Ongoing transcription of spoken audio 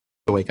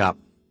wake up.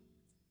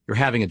 You're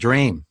having a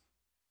dream.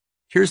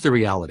 Here's the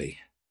reality.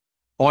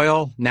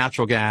 Oil,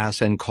 natural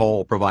gas, and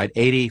coal provide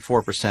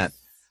 84%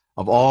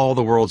 of all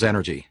the world's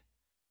energy.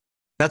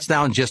 That's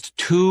down just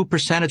 2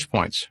 percentage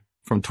points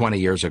from 20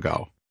 years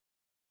ago.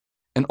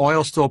 And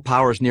oil still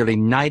powers nearly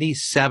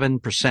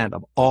 97%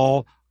 of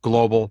all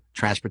global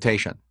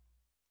transportation.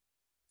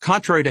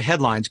 Contrary to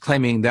headlines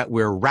claiming that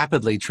we're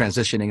rapidly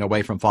transitioning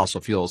away from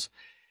fossil fuels,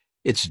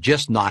 it's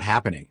just not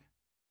happening.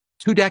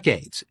 2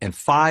 decades and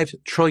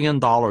 $5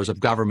 trillion of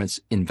governments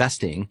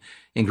investing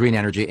in green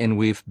energy, and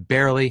we've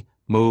barely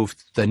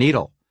moved the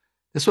needle.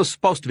 This was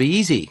supposed to be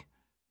easy.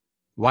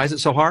 Why is it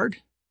so hard?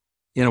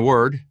 In a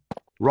word,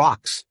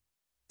 rocks.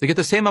 To get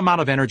the same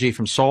amount of energy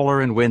from solar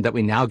and wind that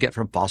we now get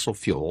from fossil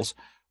fuels,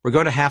 we're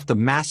going to have to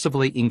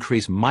massively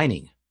increase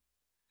mining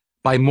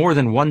by more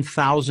than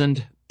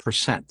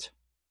 1,000%.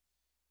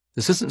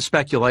 This isn't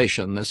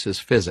speculation, this is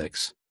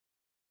physics.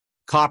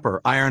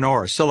 Copper, iron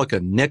ore,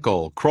 silicon,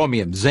 nickel,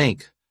 chromium,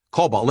 zinc,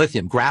 cobalt,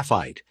 lithium,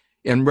 graphite,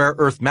 and rare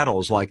earth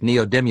metals like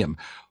neodymium.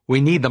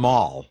 We need them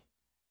all.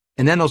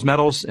 And then those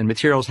metals and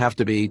materials have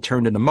to be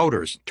turned into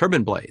motors,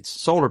 turbine blades,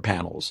 solar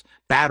panels,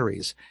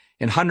 batteries,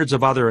 and hundreds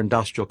of other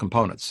industrial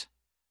components.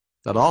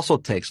 That also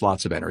takes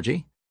lots of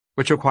energy,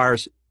 which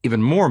requires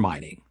even more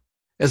mining.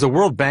 As a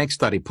World Bank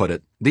study put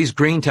it, these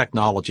green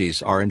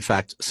technologies are in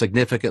fact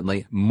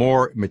significantly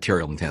more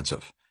material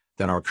intensive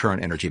than our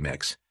current energy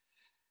mix.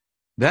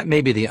 That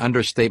may be the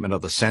understatement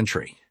of the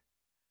century.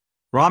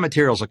 Raw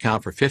materials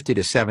account for 50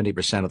 to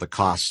 70% of the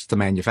costs to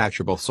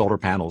manufacture both solar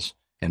panels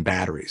and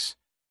batteries.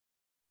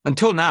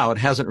 Until now, it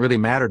hasn't really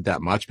mattered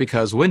that much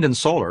because wind and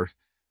solar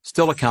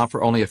still account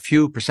for only a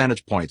few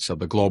percentage points of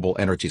the global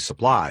energy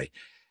supply.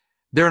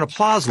 They're an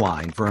applause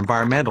line for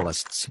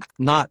environmentalists,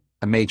 not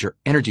a major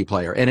energy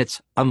player, and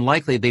it's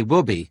unlikely they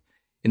will be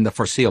in the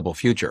foreseeable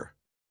future.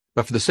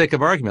 But for the sake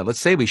of argument, let's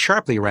say we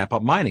sharply ramp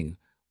up mining.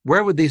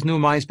 Where would these new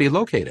mines be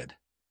located?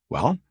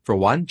 Well, for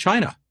one,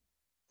 China.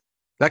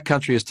 That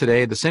country is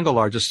today the single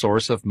largest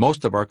source of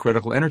most of our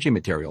critical energy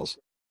materials.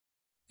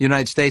 The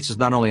United States is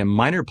not only a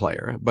minor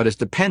player, but is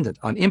dependent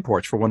on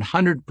imports for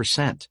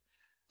 100%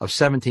 of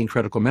 17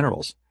 critical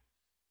minerals.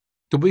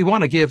 Do we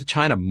want to give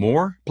China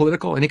more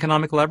political and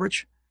economic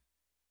leverage?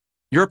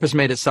 Europe has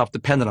made itself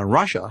dependent on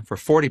Russia for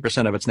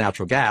 40% of its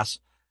natural gas.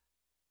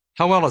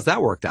 How well has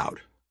that worked out?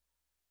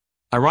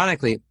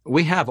 Ironically,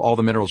 we have all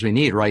the minerals we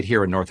need right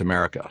here in North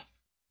America.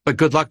 But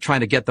good luck trying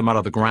to get them out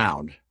of the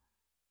ground.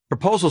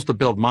 Proposals to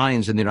build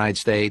mines in the United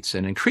States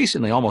and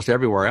increasingly almost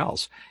everywhere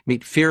else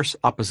meet fierce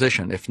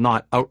opposition, if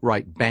not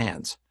outright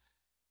bans.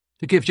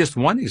 To give just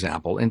one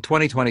example, in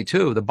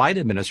 2022, the Biden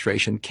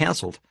administration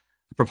canceled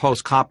the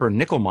proposed copper and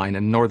nickel mine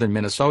in northern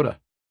Minnesota.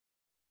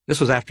 This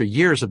was after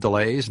years of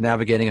delays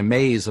navigating a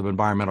maze of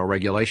environmental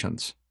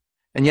regulations.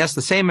 And yes,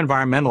 the same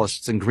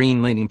environmentalists and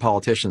green-leaning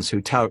politicians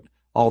who tout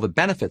all the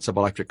benefits of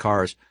electric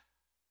cars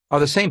are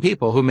the same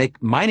people who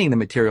make mining the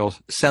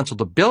materials essential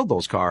to build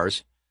those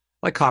cars,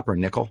 like copper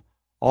and nickel,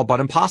 all but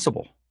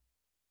impossible.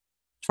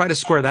 Try to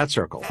square that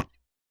circle.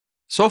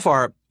 So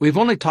far, we've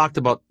only talked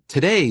about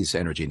today's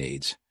energy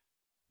needs.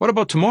 What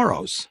about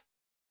tomorrow's?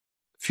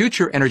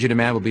 Future energy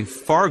demand will be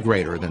far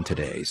greater than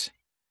today's.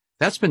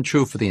 That's been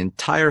true for the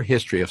entire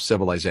history of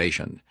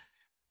civilization.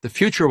 The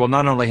future will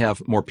not only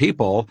have more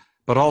people,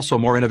 but also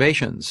more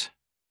innovations.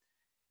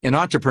 And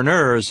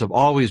entrepreneurs have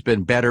always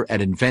been better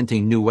at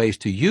inventing new ways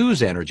to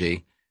use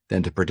energy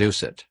than to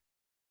produce it.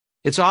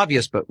 It's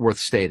obvious but worth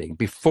stating,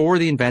 before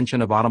the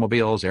invention of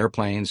automobiles,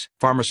 airplanes,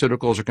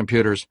 pharmaceuticals, or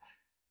computers,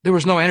 there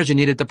was no energy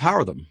needed to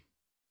power them.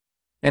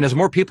 And as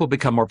more people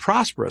become more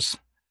prosperous,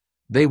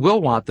 they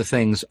will want the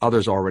things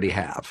others already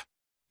have,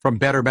 from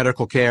better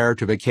medical care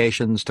to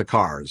vacations to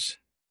cars.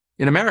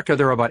 In America,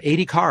 there are about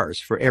 80 cars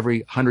for every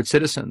 100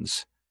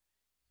 citizens.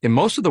 In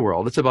most of the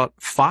world, it's about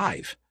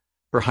 5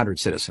 per 100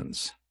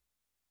 citizens.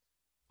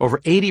 Over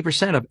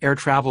 80% of air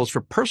travel is for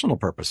personal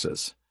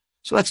purposes,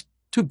 so that's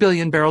 2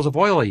 billion barrels of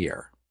oil a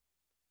year.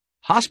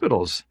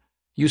 Hospitals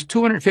use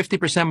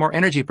 250% more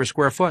energy per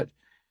square foot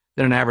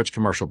than an average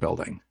commercial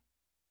building.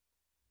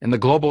 And the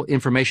global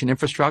information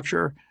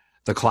infrastructure,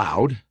 the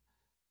cloud,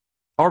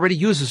 already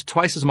uses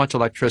twice as much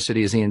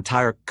electricity as the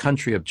entire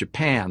country of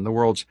Japan, the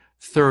world's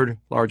third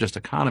largest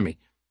economy.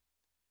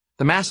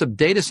 The massive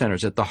data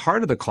centers at the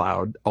heart of the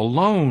cloud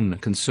alone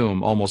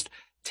consume almost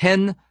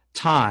 10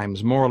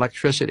 times more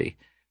electricity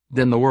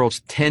than the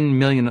world's 10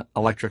 million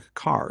electric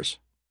cars.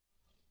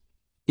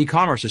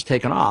 E-commerce has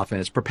taken off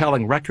and is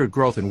propelling record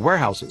growth in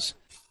warehouses,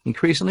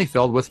 increasingly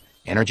filled with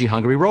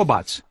energy-hungry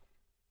robots.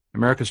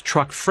 America's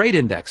truck freight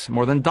index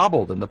more than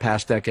doubled in the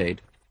past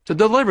decade to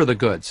deliver the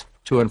goods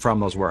to and from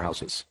those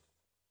warehouses.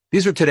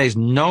 These are today's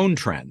known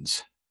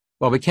trends.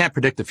 While we can't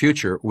predict the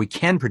future, we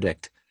can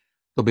predict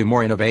there'll be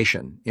more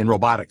innovation in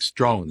robotics,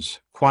 drones,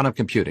 quantum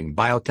computing,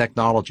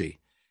 biotechnology,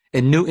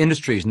 and new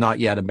industries not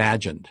yet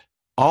imagined.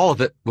 All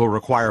of it will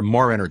require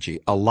more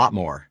energy, a lot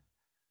more.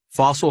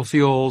 Fossil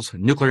fuels,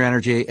 nuclear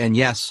energy, and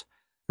yes,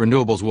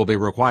 renewables will be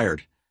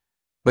required.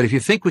 But if you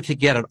think we could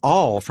get it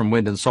all from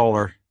wind and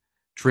solar,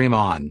 dream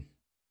on.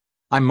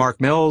 I'm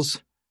Mark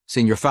Mills,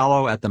 Senior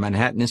Fellow at the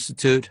Manhattan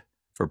Institute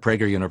for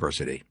Prager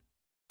University.